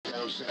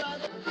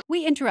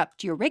We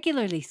interrupt your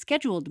regularly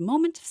scheduled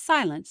moment of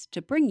silence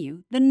to bring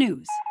you the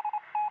news.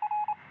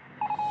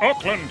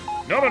 Auckland,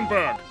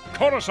 Nuremberg,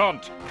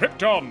 Coruscant,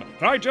 Krypton,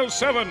 Rigel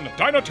 7,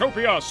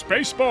 Dinotopia,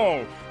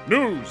 Spaceball.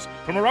 News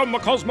from around the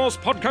cosmos,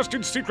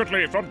 podcasted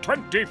secretly from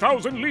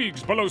 20,000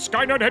 leagues below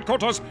Skynet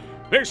headquarters.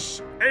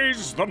 This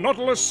is the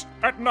Nautilus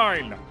at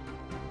 9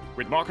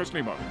 with Marcus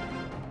Nemo.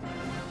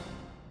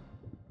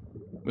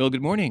 Well,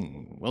 good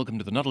morning. Welcome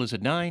to the Nautilus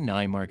at 9.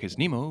 I'm Marcus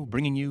Nemo,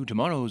 bringing you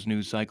tomorrow's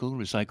news cycle,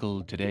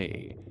 recycled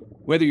today.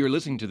 Whether you're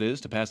listening to this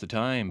to pass the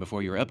time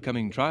before your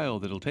upcoming trial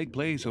that'll take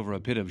place over a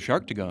pit of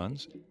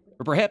sharktagons,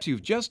 or perhaps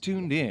you've just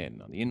tuned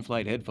in on the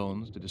in-flight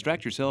headphones to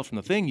distract yourself from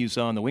the thing you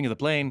saw on the wing of the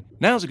plane,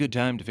 now's a good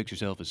time to fix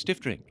yourself a stiff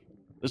drink.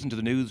 Listen to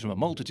the news from a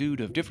multitude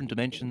of different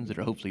dimensions that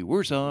are hopefully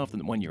worse off than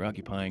the one you're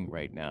occupying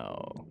right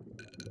now.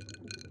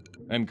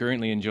 I'm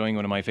currently enjoying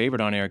one of my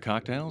favorite on-air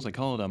cocktails. I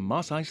call it a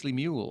Mos Eisley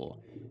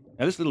Mule.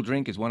 Now, this little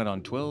drink is wanted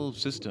on 12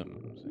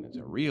 systems, and it's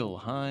a real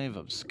hive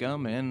of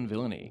scum and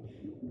villainy.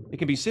 It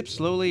can be sipped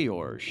slowly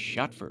or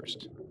shot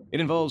first. It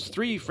involves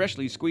 3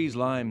 freshly squeezed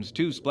limes,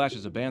 2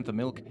 splashes of bantha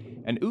milk,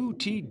 an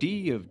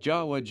OOTD of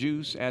Jawa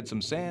juice, add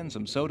some sand,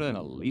 some soda, and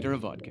a liter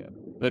of vodka.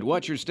 But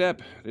watch your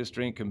step. This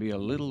drink can be a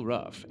little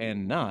rough,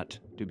 and not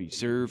to be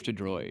served to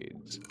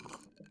droids.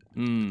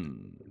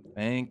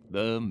 Thank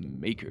the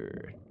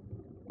maker.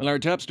 Well, our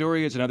top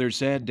story is another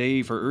sad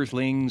day for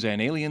Earthlings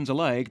and aliens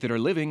alike that are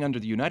living under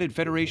the United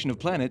Federation of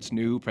Planets'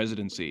 new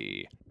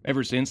presidency.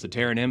 Ever since the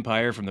Terran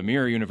Empire from the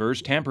Mirror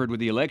Universe tampered with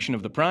the election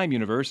of the Prime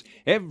Universe,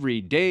 every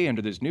day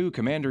under this new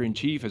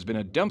Commander-in-Chief has been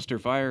a dumpster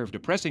fire of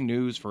depressing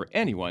news for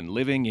anyone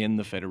living in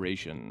the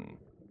Federation.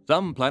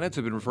 Some planets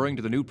have been referring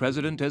to the new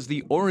president as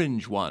the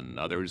Orange One.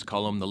 Others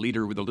call him the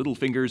leader with the little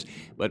fingers,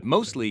 but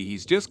mostly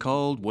he's just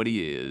called what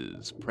he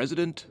is,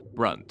 President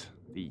Brunt.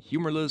 The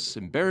humorless,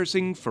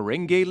 embarrassing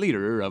Ferengi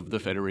leader of the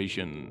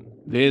Federation.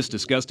 This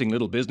disgusting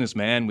little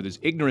businessman with his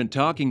ignorant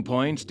talking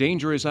points,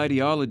 dangerous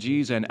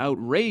ideologies, and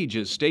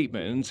outrageous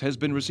statements has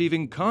been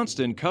receiving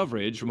constant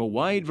coverage from a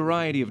wide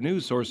variety of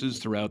news sources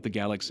throughout the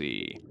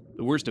galaxy.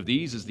 The worst of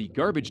these is the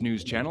garbage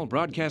news channel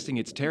broadcasting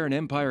its Terran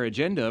Empire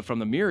agenda from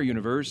the Mirror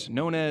Universe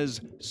known as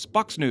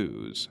Spock's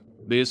News.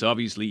 This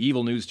obviously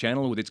evil news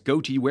channel with its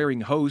goatee-wearing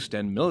host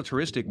and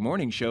militaristic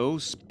morning show,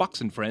 Spock's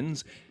and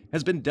Friends,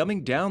 has been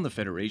dumbing down the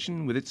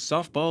Federation with its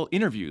softball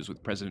interviews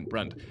with President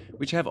Brunt,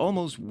 which have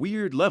almost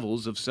weird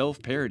levels of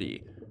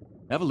self-parody.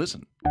 Have a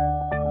listen.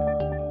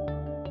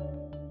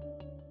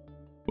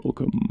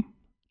 Welcome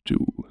to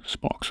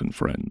Spock's and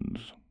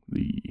Friends,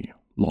 the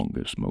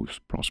longest,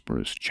 most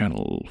prosperous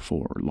channel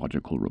for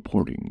logical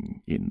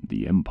reporting in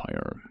the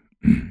Empire.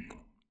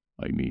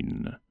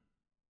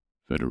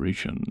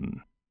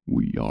 Federation.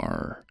 We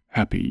are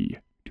happy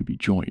to be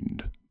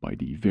joined by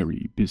the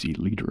very busy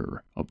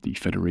leader of the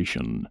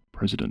Federation,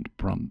 President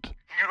Brunt.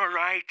 You're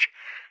right.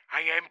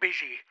 I am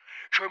busy.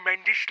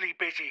 Tremendously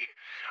busy.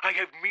 I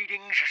have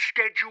meetings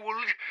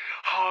scheduled.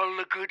 All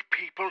the good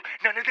people,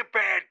 none of the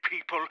bad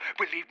people.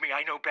 Believe me,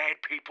 I know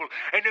bad people.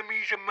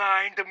 Enemies of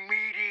mine, the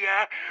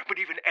media. But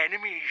even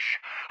enemies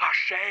are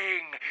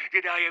saying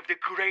that I have the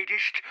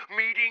greatest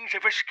meetings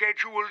ever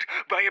scheduled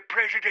by a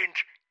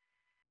president.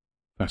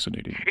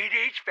 Fascinating. It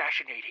is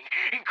fascinating.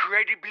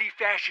 Incredibly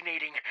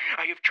fascinating.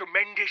 I have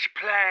tremendous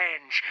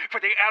plans for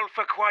the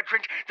Alpha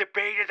Quadrant, the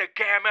Beta, the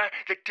Gamma,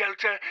 the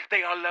Delta.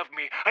 They all love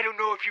me. I don't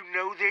know if you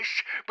know this,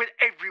 but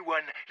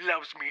everyone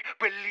loves me.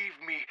 Believe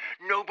me,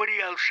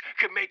 nobody else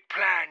can make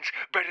plans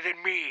better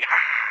than me.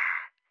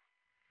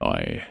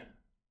 I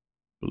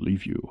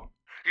believe you.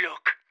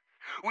 Look,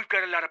 we've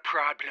got a lot of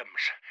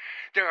problems.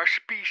 There are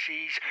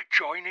species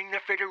joining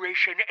the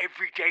Federation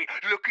every day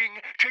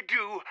looking to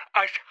do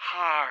us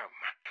harm.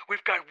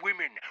 We've got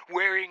women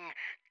wearing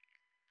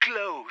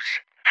clothes.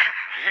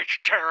 It's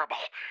terrible.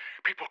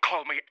 People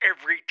call me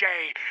every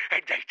day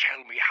and they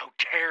tell me how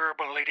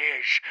terrible it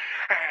is.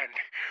 And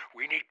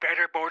we need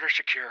better border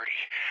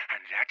security.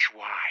 And that's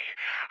why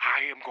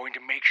I am going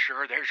to make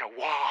sure there's a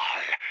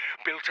wall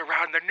built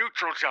around the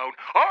neutral zone,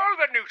 all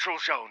the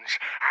neutral zones.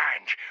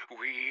 And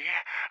we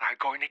are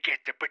going to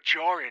get the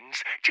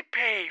Bajorans to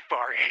pay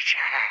for it.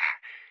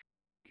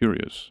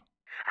 Curious.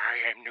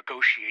 I am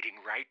negotiating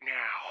right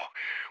now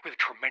with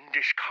a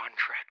tremendous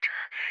contractor.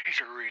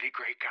 He's a really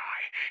great guy.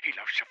 He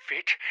loves to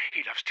fit.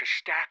 He loves to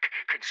stack.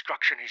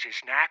 Construction is his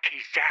knack.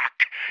 He's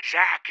Zach.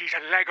 Zach, he's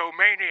a Lego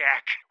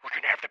maniac. We're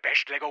going to have the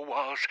best Lego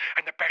walls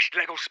and the best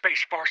Lego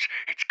Space Force.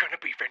 It's going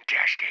to be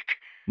fantastic.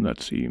 That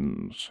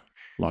seems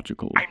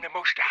logical. I'm the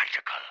most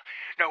logical.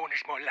 No one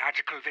is more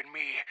logical than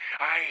me.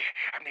 I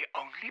am the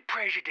only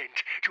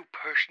president to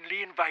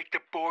personally invite the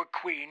Borg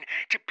Queen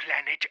to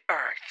planet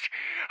Earth.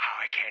 Oh,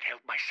 I can't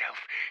help myself.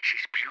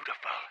 She's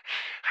beautiful.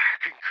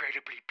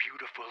 Incredibly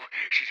beautiful.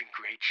 She's in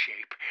great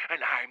shape.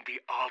 And I'm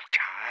the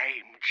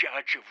all-time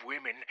judge of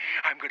women.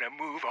 I'm gonna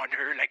move on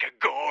her like a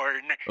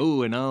Gorn.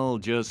 Oh, and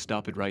I'll just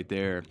stop it right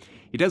there.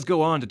 He does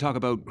go on to talk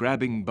about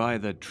grabbing by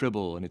the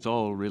tribble, and it's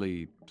all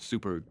really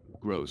super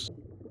gross.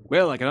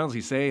 Well, I can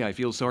honestly say I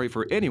feel sorry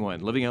for anyone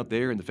living out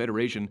there in the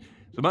Federation,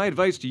 so my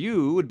advice to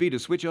you would be to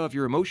switch off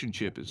your emotion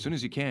chip as soon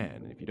as you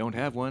can. If you don't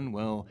have one,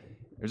 well,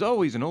 there's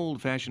always an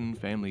old-fashioned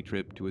family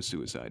trip to a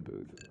suicide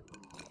booth.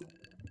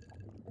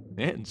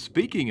 And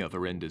speaking of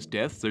horrendous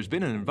deaths, there's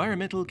been an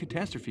environmental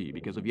catastrophe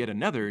because of yet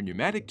another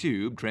pneumatic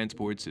tube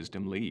transport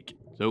system leak.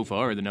 So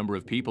far, the number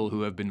of people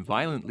who have been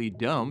violently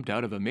dumped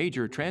out of a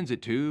major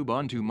transit tube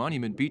onto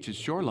Monument Beach's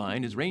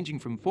shoreline is ranging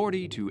from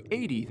 40 to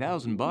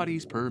 80,000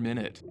 bodies per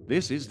minute.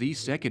 This is the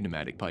second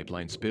pneumatic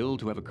pipeline spill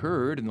to have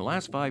occurred in the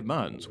last 5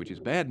 months, which is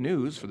bad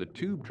news for the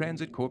Tube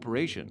Transit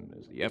Corporation,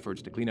 as the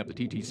efforts to clean up the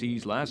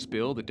TTC's last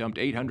spill that dumped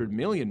 800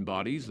 million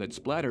bodies that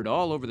splattered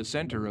all over the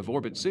center of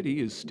Orbit City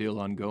is still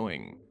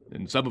ongoing.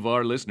 And some of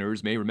our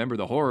listeners may remember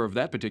the horror of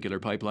that particular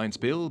pipeline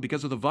spill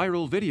because of the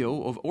viral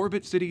video of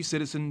Orbit City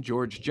citizen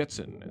George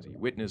Jetson as he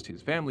witnessed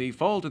his family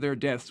fall to their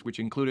deaths, which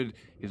included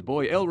his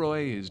boy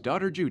Elroy, his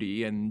daughter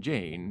Judy, and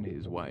Jane,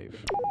 his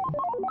wife.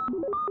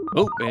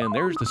 Oh, and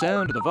there's the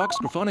sound of the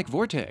Vox-Graphonic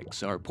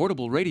Vortex, our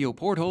portable radio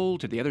porthole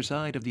to the other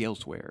side of the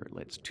elsewhere.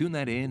 Let's tune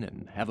that in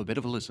and have a bit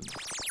of a listen.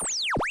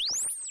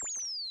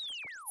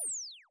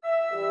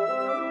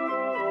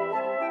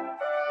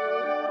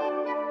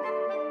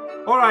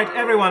 All right,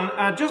 everyone,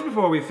 just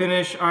before we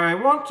finish, I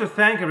want to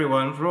thank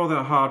everyone for all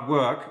their hard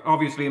work.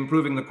 Obviously,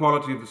 improving the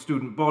quality of the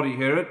student body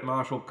here at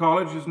Marshall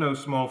College is no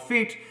small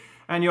feat,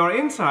 and your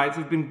insights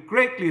have been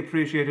greatly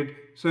appreciated,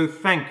 so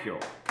thank you.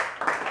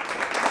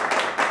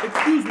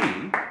 Excuse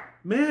me,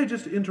 may I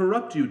just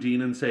interrupt you,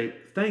 Dean, and say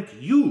thank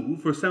you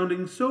for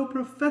sounding so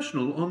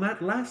professional on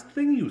that last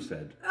thing you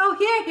said. Oh,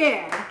 hear,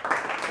 hear.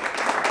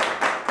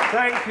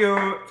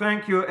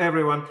 Thank you,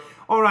 everyone.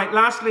 All right,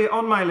 lastly,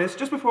 on my list,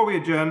 just before we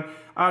adjourn,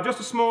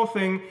 just a small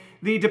thing.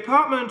 The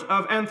Department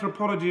of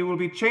Anthropology will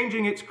be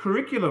changing its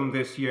curriculum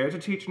this year to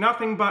teach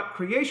nothing but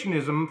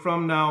creationism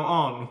from now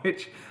on,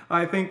 which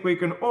I think we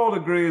can all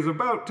agree is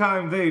about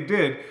time they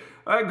did.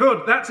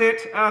 Good, that's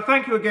it.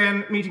 Thank you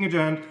again. Meeting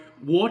adjourned.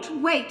 What?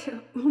 Wait,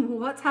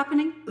 what's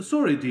happening?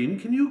 Sorry, Dean,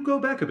 can you go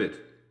back a bit?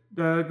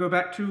 Go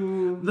back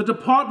to... The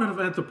Department of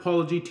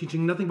Anthropology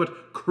teaching nothing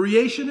but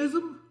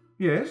creationism?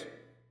 Yes?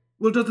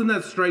 Well, doesn't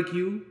that strike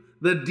you,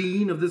 the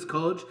dean of this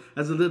college,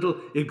 as a little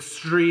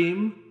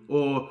extreme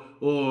or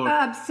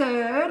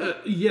Absurd.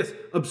 Yes,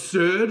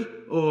 absurd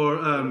or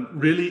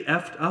really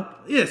effed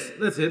up? Yes,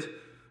 that's it.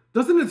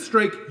 Doesn't it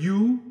strike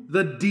you,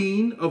 the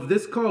dean of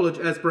this college,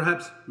 as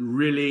perhaps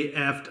really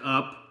effed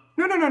up?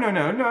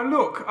 No.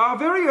 Look, our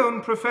very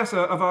own professor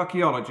of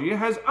archaeology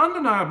has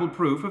undeniable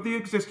proof of the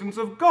existence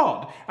of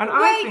God, and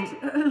I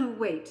think...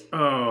 Wait.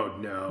 Oh,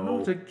 no.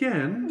 Not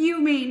again?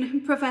 You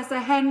mean Professor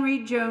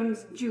Henry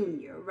Jones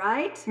Jr.,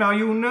 right? Now,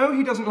 you know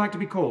he doesn't like to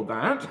be called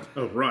that.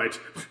 Oh, right.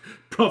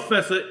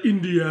 Professor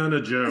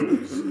Indiana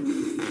Jones.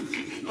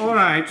 All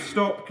right,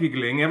 stop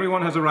giggling.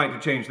 Everyone has a right to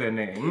change their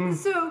name.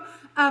 So,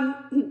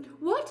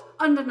 what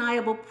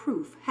undeniable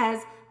proof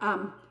has,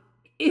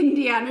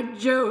 Indiana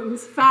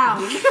Jones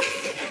found?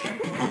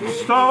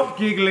 Stop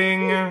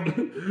giggling.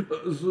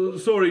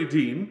 Sorry,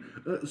 Dean.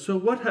 So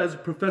what has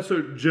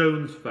Professor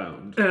Jones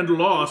found? And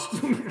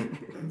lost.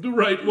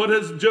 Right, what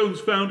has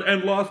Jones found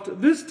and lost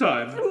this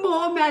time?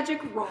 More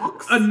magic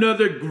rocks.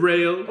 Another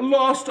grail.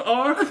 Lost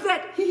ark?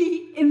 That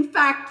he, in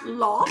fact,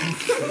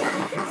 lost.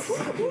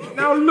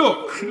 Now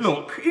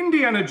look,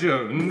 Indiana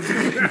Jones.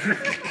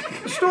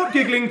 Stop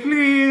giggling,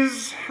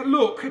 please.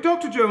 Look,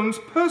 Dr. Jones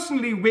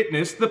personally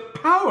witnessed the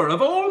power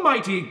of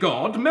Almighty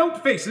God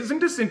melt faces and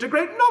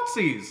disintegrate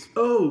Nazis.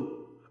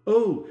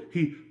 Oh,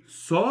 he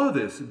saw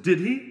this, did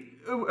he?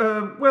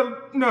 Well,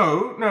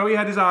 no, he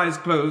had his eyes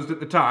closed at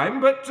the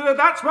time, but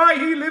that's why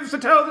he lives to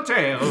tell the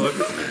tale.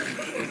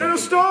 Now,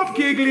 stop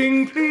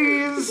giggling,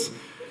 please.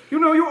 You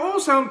know, you all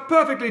sound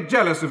perfectly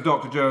jealous of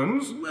Dr.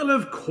 Jones. Well,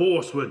 of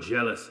course we're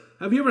jealous.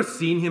 Have you ever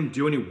seen him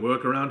do any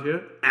work around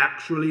here?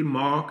 Actually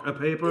mark a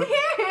paper?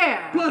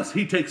 Here! Plus,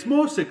 he takes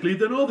more sick leave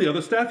than all the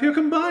other staff here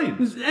combined.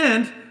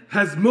 And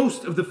has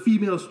most of the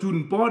female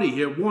student body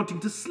here wanting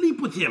to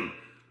sleep with him.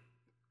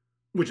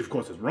 Which, of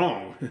course, is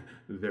wrong.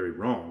 Very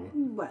wrong.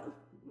 Well,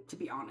 to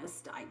be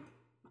honest, I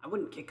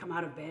wouldn't kick him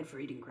out of bed for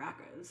eating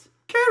crackers.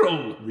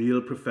 Carol!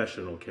 Real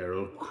professional,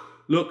 Carol.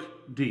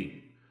 Look,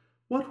 Dean,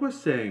 what we're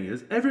saying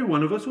is every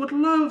one of us would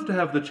love to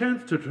have the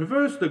chance to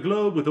traverse the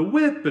globe with a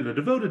whip and a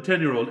devoted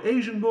 10-year-old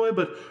Asian boy,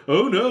 but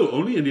oh no,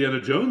 only Indiana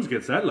Jones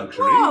gets that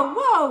luxury.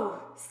 Whoa!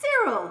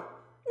 Cyril!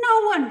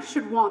 No one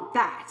should want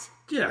that.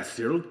 Yeah,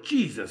 Cyril,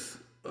 Jesus.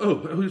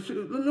 Oh,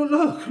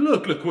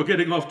 look, we're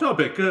getting off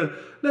topic.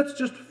 Let's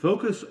just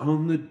focus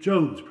on the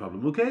Jones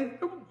problem, okay?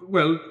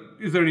 Well,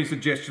 is there any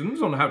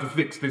suggestions on how to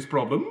fix this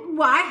problem?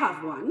 Well, I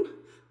have one.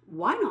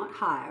 Why not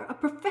hire a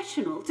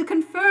professional to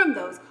confirm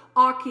those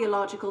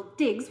archaeological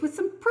digs with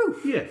some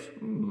proof? Yes.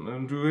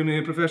 And do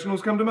any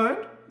professionals come to mind?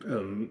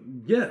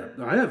 Yeah,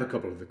 I have a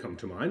couple that come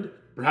to mind.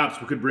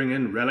 Perhaps we could bring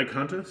in Relic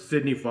Hunter,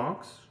 Sidney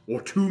Fox,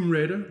 or Tomb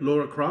Raider,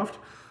 Laura Croft,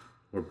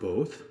 or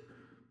both.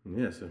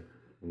 Yes,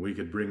 We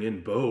could bring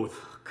in both.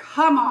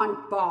 Come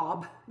on,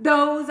 Bob.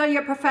 Those are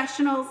your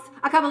professionals?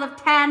 A couple of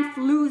tan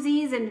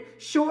floozies and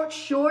short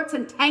shorts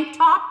and tank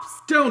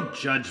tops? Don't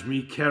judge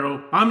me,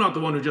 Carol. I'm not the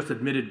one who just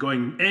admitted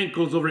going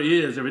ankles over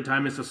ears every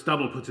time Mr.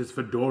 Stubble puts his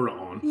fedora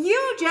on.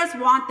 You just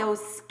want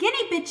those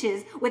skinny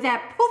bitches with their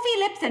poofy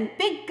lips and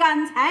big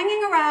guns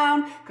hanging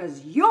around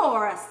because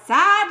you're a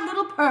sad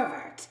little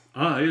pervert.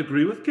 I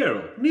agree with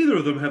Carol. Neither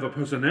of them have a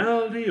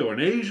personality or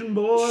an Asian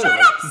boy. Shut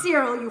up,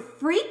 Cyril, you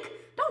freak!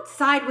 Don't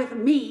side with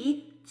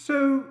me.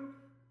 So,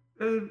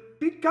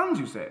 big guns,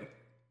 you say?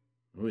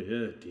 Oh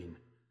yeah, Dean.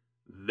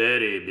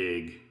 Very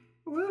big.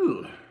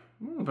 Well,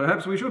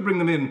 perhaps we should bring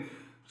them in,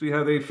 see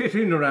how they fit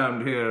in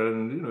around here,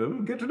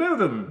 and, get to know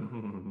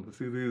them.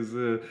 See these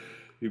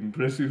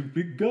impressive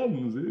big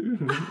guns,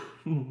 eh?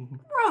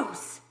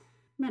 Gross.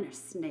 Men are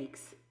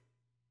snakes.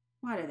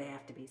 Why do they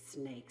have to be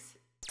snakes?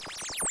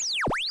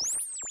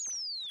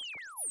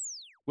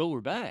 Well,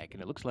 we're back,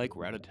 and it looks like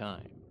we're out of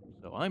time.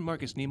 So I'm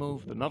Marcus Nemo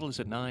for the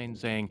Nautilus at 9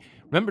 saying,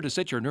 remember to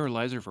set your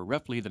neuralizer for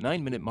roughly the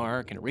 9-minute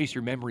mark and erase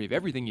your memory of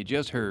everything you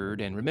just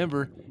heard. And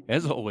remember,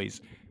 as always,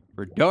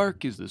 for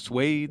dark is the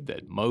suede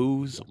that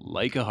mows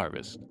like a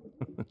harvest.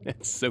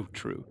 That's so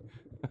true.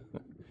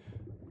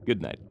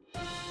 Good night.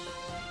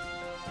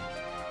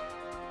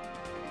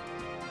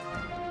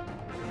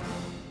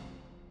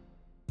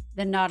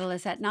 The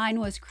Nautilus at 9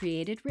 was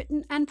created,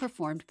 written, and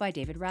performed by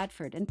David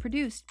Radford and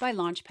produced by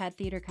Launchpad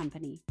Theatre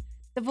Company.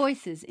 The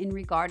voices in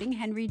Regarding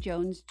Henry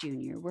Jones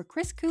Jr. were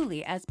Chris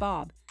Cooley as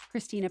Bob,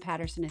 Christina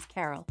Patterson as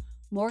Carol,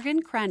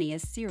 Morgan Cranny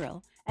as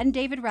Cyril, and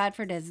David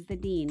Radford as the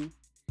Dean.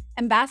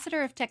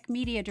 Ambassador of Tech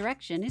Media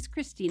Direction is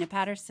Christina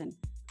Patterson.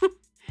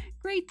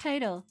 Great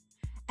title.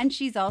 And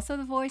she's also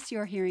the voice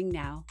you're hearing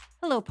now.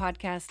 Hello,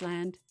 Podcast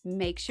Land.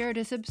 Make sure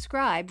to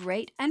subscribe,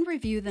 rate, and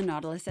review The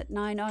Nautilus at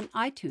 9 on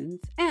iTunes.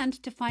 And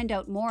to find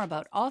out more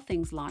about all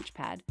things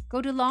Launchpad,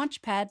 go to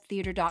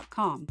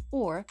launchpadtheater.com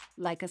or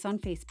like us on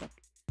Facebook.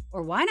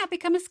 Or why not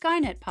become a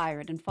Skynet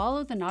pirate and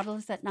follow The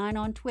Nautilus at 9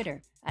 on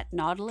Twitter at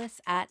Nautilus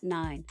at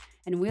 9,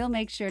 and we'll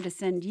make sure to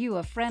send you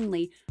a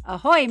friendly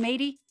ahoy,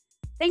 matey.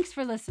 Thanks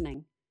for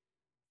listening.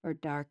 For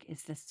dark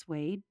is the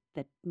suede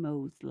that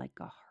mows like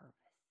a